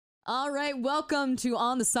All right, welcome to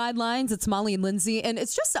On the Sidelines. It's Molly and Lindsay, and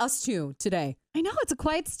it's just us two today. I know it's a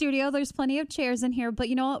quiet studio. There's plenty of chairs in here, but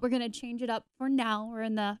you know what? We're going to change it up for now. We're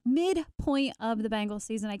in the midpoint of the Bengals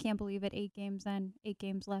season. I can't believe it. 8 games in, 8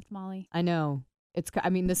 games left, Molly. I know.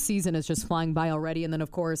 This season is just flying by already. And then,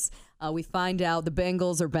 of course, we find out the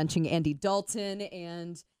Bengals are benching Andy Dalton.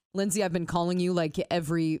 And Lindsay, I've been calling you like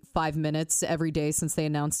every 5 minutes every day since they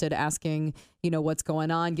announced it, asking, what's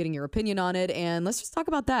going on, getting your opinion on it. And let's just talk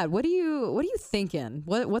about that. What are you thinking?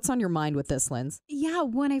 What's on your mind with this, Linz? Yeah,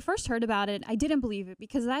 when I first heard about it, I didn't believe it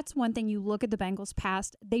because that's one thing. You look at the Bengals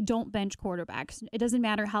past, they don't bench quarterbacks. It doesn't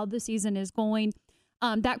matter how the season is going.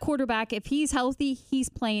 That quarterback, if he's healthy, he's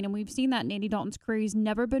playing. And we've seen that in Andy Dalton's career. He's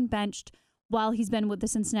never been benched while he's been with the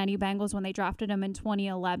Cincinnati Bengals when they drafted him in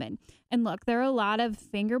 2011. And look, there are a lot of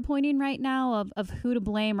finger pointing right now of who to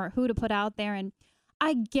blame or who to put out there. And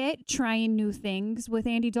I get trying new things with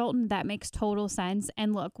Andy Dalton. That makes total sense.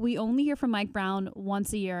 And look, we only hear from Mike Brown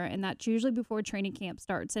once a year, and that's usually before training camp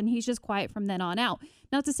starts. And he's just quiet from then on out.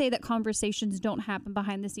 Not to say that conversations don't happen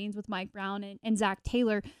behind the scenes with Mike Brown and Zach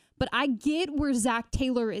Taylor, but I get where Zach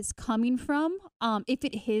Taylor is coming from. If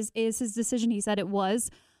it is his decision, he said it was.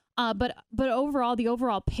 But overall, the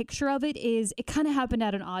overall picture of it is it kind of happened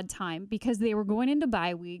at an odd time because they were going into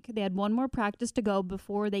bye week. They had one more practice to go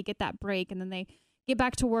before they get that break, and then they get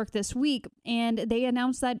back to work this week. And they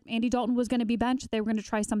announced that Andy Dalton was going to be benched. They were going to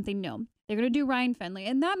try something new. They're going to do Ryan Finley,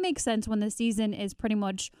 and that makes sense when the season is pretty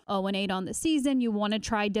much 0-8 on the season. You want to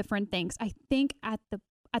try different things. I think at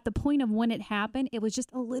the point of when it happened, it was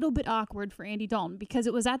just a little bit awkward for Andy Dalton because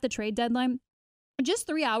it was at the trade deadline, just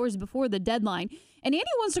 3 hours before the deadline. And Andy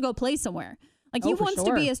wants to go play somewhere. Like he wants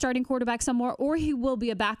to be a starting quarterback somewhere, or he will be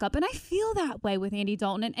a backup. And I feel that way with Andy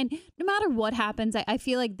Dalton. And no matter what happens, I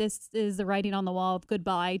feel like this is the writing on the wall of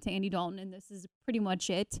goodbye to Andy Dalton. And this is pretty much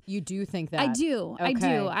it. You do think that? I do. Okay. I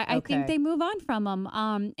do. I think they move on from him.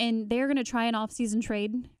 And they're going to try an off-season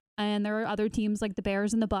trade. And there are other teams like the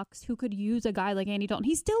Bears and the Bucks who could use a guy like Andy Dalton.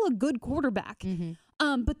 He's still a good quarterback. Mm-hmm.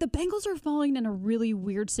 But the Bengals are falling in a really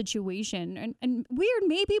weird situation. And weird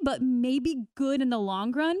maybe, but maybe good in the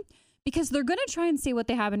long run because they're going to try and see what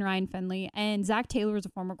they have in Ryan Finley. And Zach Taylor is a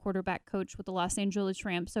former quarterback coach with the Los Angeles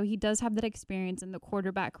Rams, so he does have that experience in the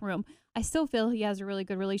quarterback room. I still feel he has a really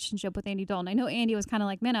good relationship with Andy Dalton. I know Andy was kind of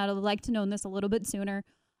like, man, I'd have liked to know this a little bit sooner.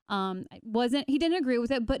 He didn't agree with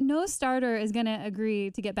it, but no starter is going to agree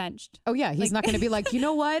to get benched. Oh yeah. He's not going to be like, you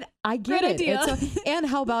know what? I get it. And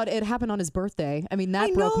how about it happened on his birthday? I mean,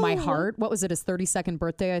 that broke my heart. What was it? His 32nd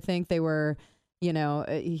birthday. I think they were,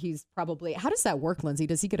 he's probably, how does that work, Lindsay?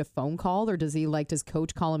 Does he get a phone call or does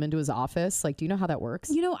coach call him into his office? Like, do you know how that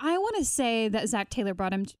works? I want to say that Zach Taylor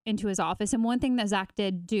brought him into his office. And one thing that Zach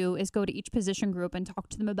did do is go to each position group and talk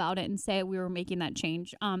to them about it and say we were making that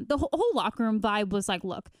change. The whole locker room vibe was like,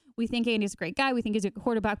 look, we think Andy's a great guy. We think he's a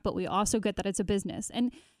quarterback, but we also get that it's a business.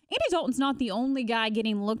 And Andy Dalton's not the only guy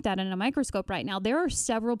getting looked at in a microscope right now. There are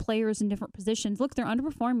several players in different positions. Look, they're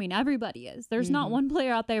underperforming. Everybody is. There's not one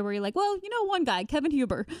player out there where you're like, well, one guy, Kevin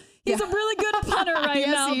Huber. He's a really good punter right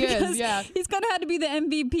now. Yes, he is. He's going to have to be the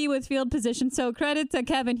MVP with field position. So credit to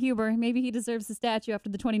Kevin Huber. Maybe he deserves the statue after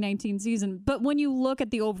the 2019 season. But when you look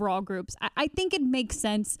at the overall groups, I think it makes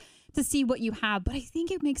sense to see what you have. But I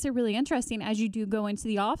think it makes it really interesting as you do go into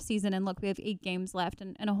the offseason. And look, we have 8 games left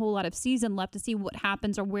and a whole lot of season left to see what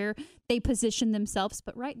happens or where they position themselves.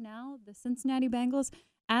 But right now, the Cincinnati Bengals,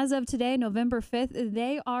 as of today, November 5th,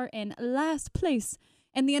 they are in last place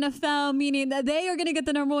in the NFL, meaning that they are going to get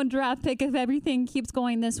the number 1 draft pick if everything keeps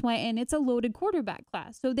going this way. And it's a loaded quarterback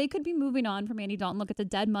class. So they could be moving on from Andy Dalton. Look at the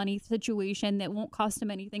dead money situation that won't cost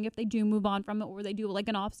them anything if they do move on from it, or they do like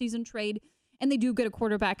an offseason trade and they do get a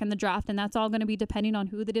quarterback in the draft, and that's all going to be depending on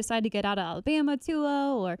who they decide to get out of Alabama,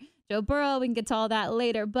 Tua or Joe Burrow. We can get to all that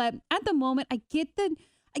later. But at the moment, I get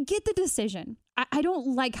the decision. I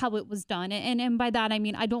don't like how it was done. And by that, I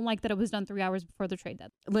mean, I don't like that it was done 3 hours before the trade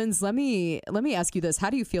deadline. Linz, let me ask you this.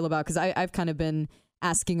 How do you feel about, because I've kind of been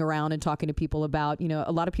asking around and talking to people about,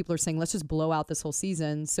 a lot of people are saying, let's just blow out this whole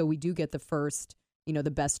season so we do get the first, the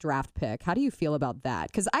best draft pick. How do you feel about that?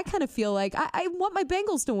 Because I kind of feel like I want my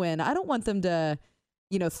Bengals to win. I don't want them to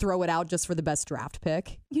throw it out just for the best draft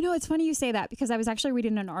pick. It's funny you say that because I was actually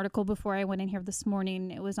reading an article before I went in here this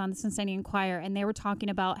morning. It was on the Cincinnati Enquirer, and they were talking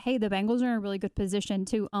about, hey, the Bengals are in a really good position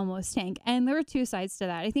to almost tank. And there are 2 sides to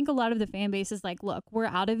that. I think a lot of the fan base is like, look, we're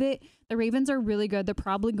out of it. The Ravens are really good. They're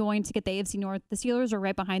probably going to get the AFC North. The Steelers are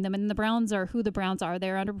right behind them, and the Browns are who the Browns are.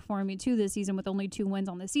 They're underperforming too this season with only 2 wins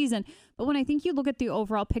on the season. But when I think you look at the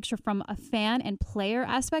overall picture from a fan and player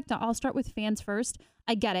aspect, I'll start with fans first.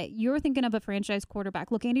 I get it. You're thinking of a franchise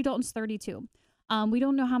quarterback. Look, Andy Dalton's 32. We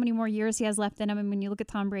don't know how many more years he has left in him. I mean, you look at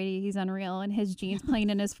Tom Brady, he's unreal, and his genes playing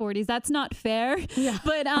in his 40s. That's not fair. Yeah.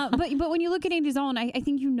 But when you look at Andy Dalton, I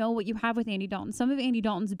think you know what you have with Andy Dalton. Some of Andy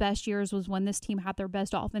Dalton's best years was when this team had their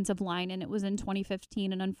best offensive line, and it was in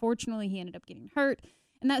 2015. And unfortunately, he ended up getting hurt.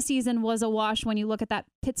 And that season was a wash when you look at that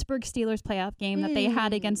Pittsburgh Steelers playoff game that they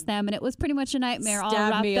had against them. And it was pretty much a nightmare all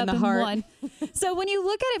wrapped up in one. So when you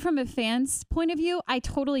look at it from a fan's point of view, I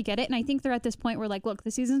totally get it. And I think they're at this point where, like, look,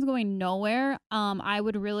 the season's going nowhere. I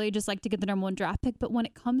would really just like to get the number 1 draft pick. But when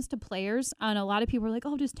it comes to players, and a lot of people are like,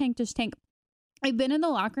 oh, just tank. I've been in the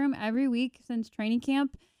locker room every week since training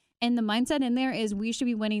camp. And the mindset in there is we should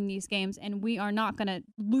be winning these games and we are not going to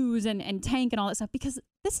lose and tank and all that stuff because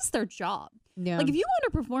this is their job. Yeah. Like if you want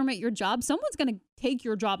to perform at your job, someone's going to take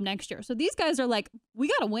your job next year. So these guys are like, we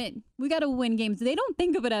got to win. We got to win games. They don't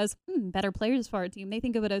think of it as better players for our team. They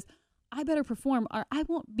think of it as I better perform or I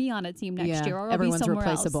won't be on a team next year or I'll everyone's be somewhere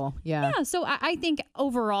replaceable. Else. Yeah. Yeah. So I think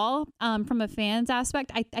overall, from a fan's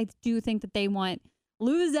aspect, I do think that they want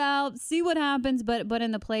lose out, see what happens, but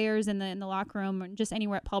in the players in the locker room or just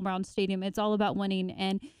anywhere at Paul Brown Stadium, it's all about winning.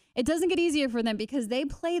 And it doesn't get easier for them because they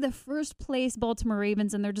play the first place Baltimore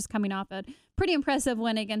Ravens and they're just coming off a pretty impressive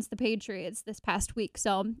win against the Patriots this past week.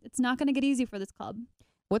 So it's not going to get easy for this club.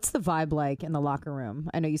 What's the vibe like in the locker room?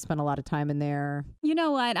 I know you spent a lot of time in there. You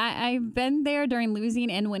know what? I've been there during losing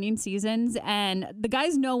and winning seasons, and the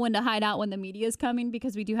guys know when to hide out when the media is coming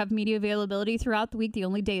because we do have media availability throughout the week. The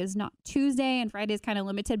only day is not Tuesday, and Friday is kind of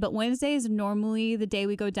limited, but Wednesday is normally the day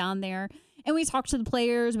we go down there, and we talk to the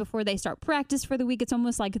players before they start practice for the week. It's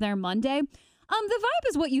almost like their Monday. The vibe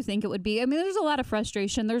is what you think it would be. I mean, there's a lot of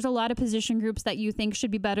frustration. There's a lot of position groups that you think should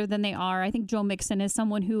be better than they are. I think Joe Mixon is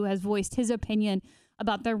someone who has voiced his opinion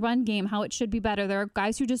about their run game, how it should be better. There are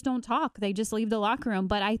guys who just don't talk. They just leave the locker room,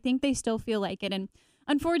 but I think they still feel like it. And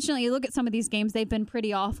unfortunately, you look at some of these games, they've been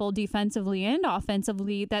pretty awful defensively and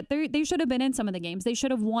offensively that they should have been in some of the games. They should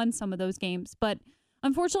have won some of those games, but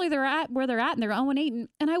unfortunately, they're at where they're at and they're 0-8.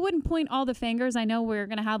 And I wouldn't point all the fingers. I know we're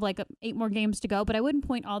going to have like 8 more games to go, but I wouldn't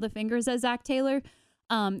point all the fingers at Zach Taylor.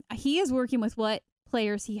 He is working with what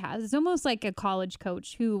players he has. It's almost like a college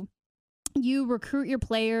coach who you recruit your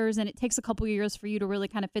players and it takes a couple years for you to really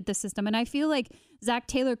kind of fit the system. And I feel like Zach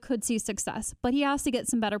Taylor could see success, but he has to get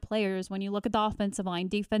some better players when you look at the offensive line,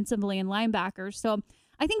 defensively, and linebackers. So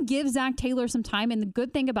I think give Zach Taylor some time. And the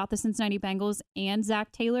good thing about the Cincinnati Bengals and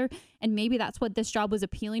Zach Taylor, and maybe that's what this job was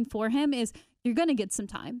appealing for him, is you're going to get some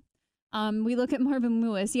time. We look at Marvin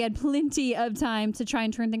Lewis. He had plenty of time to try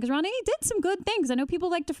and turn things around, and he did some good things. I know people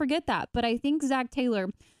like to forget that, but I think Zach Taylor,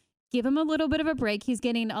 give him a little bit of a break. He's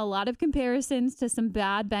getting a lot of comparisons to some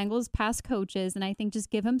bad Bengals past coaches, and I think just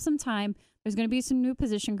give him some time. There's going to be some new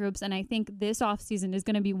position groups, and I think this offseason is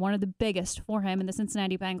going to be one of the biggest for him in the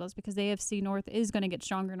Cincinnati Bengals because the AFC North is going to get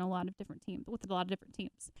stronger in a lot of different teams. You know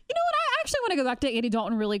what? I actually want to go back to Andy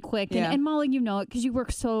Dalton really quick. Yeah. And Molly, you know it because you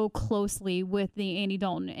work so closely with the Andy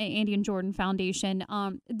and Jordan Foundation.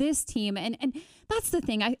 This team, and that's the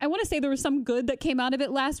thing. I want to say there was some good that came out of it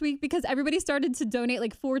last week because everybody started to donate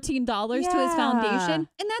like $14 to his foundation,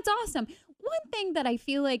 and that's awesome. One thing that I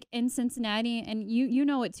feel like in Cincinnati, and you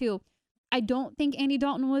know it too, I don't think Andy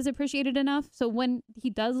Dalton was appreciated enough. So when he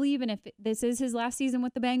does leave, and if this is his last season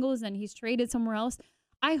with the Bengals and he's traded somewhere else,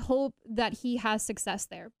 I hope that he has success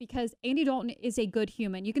there because Andy Dalton is a good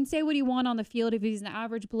human. You can say what you want on the field if he's an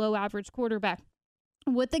average, below average quarterback.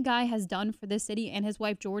 What the guy has done for this city and his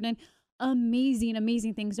wife, Jordan, amazing,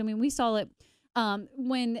 amazing things. I mean, we saw it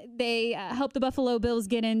when they helped the Buffalo Bills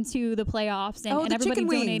get into the playoffs and everybody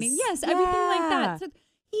donating. Yes, everything like that. So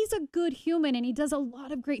he's a good human and he does a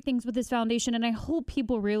lot of great things with his foundation. And I hope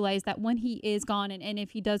people realize that when he is gone and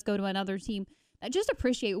if he does go to another team, just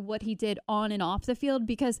appreciate what he did on and off the field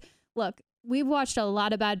because, look, we've watched a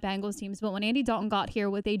lot of bad Bengals teams, but when Andy Dalton got here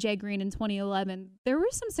with A.J. Green in 2011, there were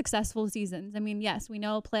some successful seasons. I mean, yes, we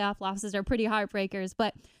know playoff losses are pretty heartbreakers,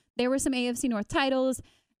 but there were some AFC North titles,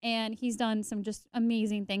 and he's done some just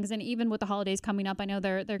amazing things. And even with the holidays coming up, I know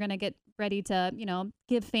they're going to get ready to,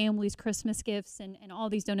 give families Christmas gifts and all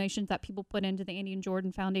these donations that people put into the Andy and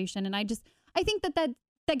Jordan Foundation. And I think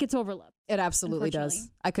that gets overlooked. It absolutely does.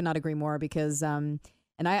 I could not agree more because, and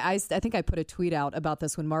I think I put a tweet out about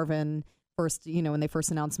this when Marvin first, when they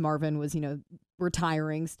first announced Marvin was,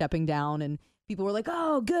 retiring, stepping down, and people were like,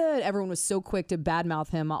 oh, good. Everyone was so quick to badmouth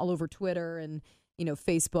him all over Twitter and,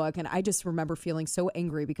 Facebook. And I just remember feeling so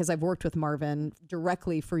angry because I've worked with Marvin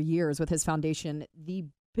directly for years with his foundation, the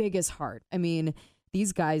biggest heart. I mean,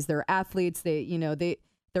 these guys, they're athletes. They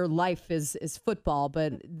their life is football,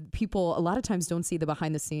 but people a lot of times don't see the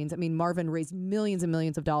behind the scenes. I mean, Marvin raised millions and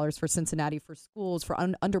millions of dollars for Cincinnati, for schools, for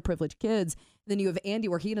underprivileged kids. Then you have Andy,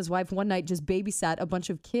 where he and his wife one night just babysat a bunch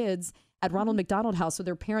of kids at Ronald McDonald House so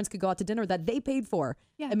their parents could go out to dinner that they paid for.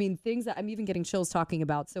 Yeah. I mean, things that I'm even getting chills talking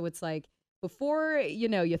about. So it's like, before,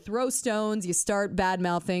 you throw stones, you start bad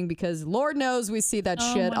mouthing, because Lord knows we see that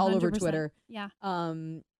shit all over 100%. Twitter. Yeah.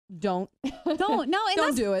 Don't. Don't. No, and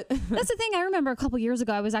don't do it. That's the thing. I remember a couple years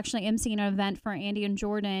ago, I was actually emceeing an event for Andy and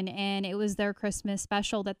Jordan, and it was their Christmas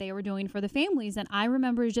special that they were doing for the families. And I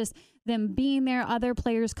remember just them being there, other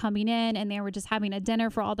players coming in, and they were just having a dinner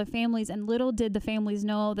for all the families. And little did the families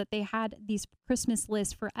know that they had these Christmas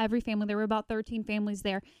lists for every family. There were about 13 families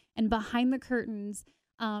there. And behind the curtains,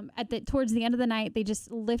 towards the end of the night, they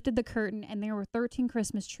just lifted the curtain, and there were 13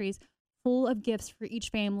 Christmas trees full of gifts for each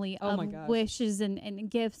family, of wishes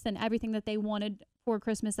and gifts and everything that they wanted for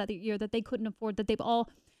Christmas that year that they couldn't afford, that they've all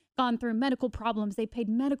gone through medical problems. They paid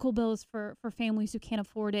medical bills for families who can't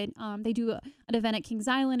afford it. They do an event at Kings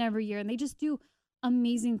Island every year, and they just do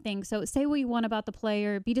amazing things. So say what you want about the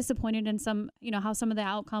player, be disappointed in how some of the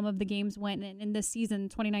outcome of the games went. And in this season,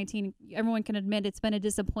 2019, everyone can admit it's been a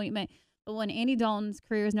disappointment. But when Andy Dalton's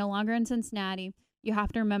career is no longer in Cincinnati, you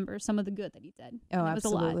have to remember some of the good that he did. Oh,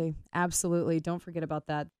 absolutely. Absolutely. Don't forget about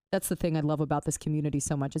that. That's the thing I love about this community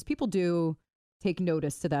so much, is people do take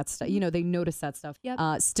notice to that stuff. They notice that stuff.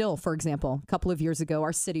 Yep. Still, for example, a couple of years ago,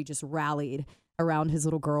 our city just rallied around his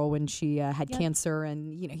little girl when she had cancer.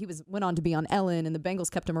 And, he went on to be on Ellen, and the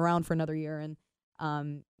Bengals kept him around for another year. And,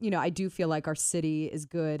 I do feel like our city is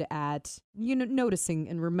good at, noticing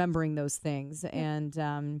and remembering those things. Yeah.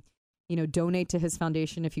 And, donate to his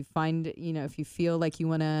foundation if you find, if you feel like you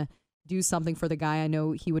want to do something for the guy. I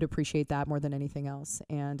know he would appreciate that more than anything else.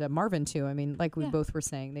 And Marvin, too. I mean, like we both were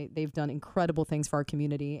saying, they've done incredible things for our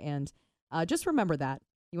community. And just remember that.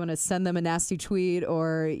 You want to send them a nasty tweet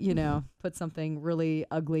or, put something really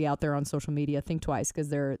ugly out there on social media, think twice, because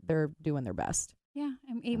they're doing their best. Yeah.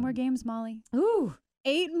 And 8 more games, Molly. Ooh.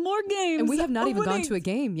 8 more games. And we have not even gone to a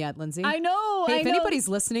game yet, Lindsay. I know. Hey, if anybody's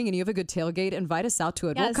listening and you have a good tailgate, invite us out to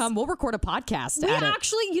it. Yes. We'll record a podcast. You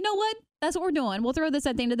know what? That's what we're doing. We'll throw this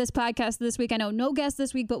at the end of this podcast this week. I know no guests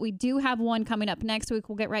this week, but we do have one coming up next week.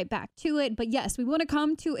 We'll get right back to it. But yes, we want to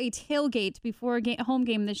come to a tailgate before a home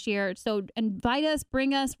game this year. So invite us,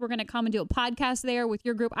 bring us. We're going to come and do a podcast there with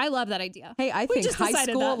your group. I love that idea. Hey, I think high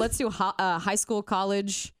school, let's do high school,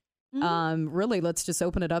 college. Mm-hmm. Really, let's just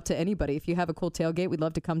open it up to anybody. If you have a cool tailgate, we'd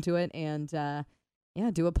love to come to it and do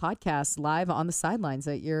a podcast live on the sidelines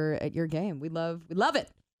at your game. We love it.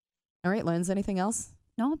 All right, Linz, anything else?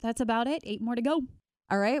 No, that's about it. 8 more to go.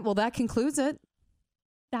 All right, well, that concludes it.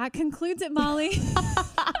 That concludes it, Molly. I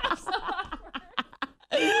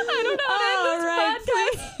don't know how to end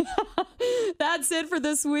this podcast. That's it for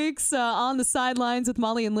this week's On the Sidelines with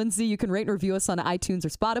Molly and Lindsay. You can rate and review us on iTunes or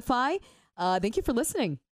Spotify. Thank you for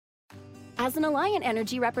listening. As an Alliant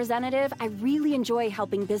Energy representative, I really enjoy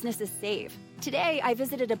helping businesses save. Today, I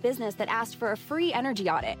visited a business that asked for a free energy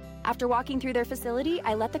audit. After walking through their facility,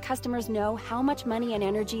 I let the customers know how much money and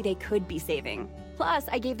energy they could be saving. Plus,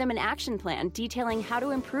 I gave them an action plan detailing how to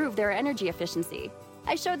improve their energy efficiency.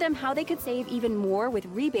 I showed them how they could save even more with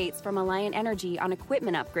rebates from Alliant Energy on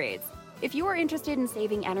equipment upgrades. If you are interested in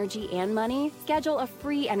saving energy and money, schedule a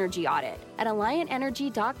free energy audit at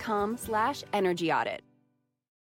alliantenergy.com/energy audit.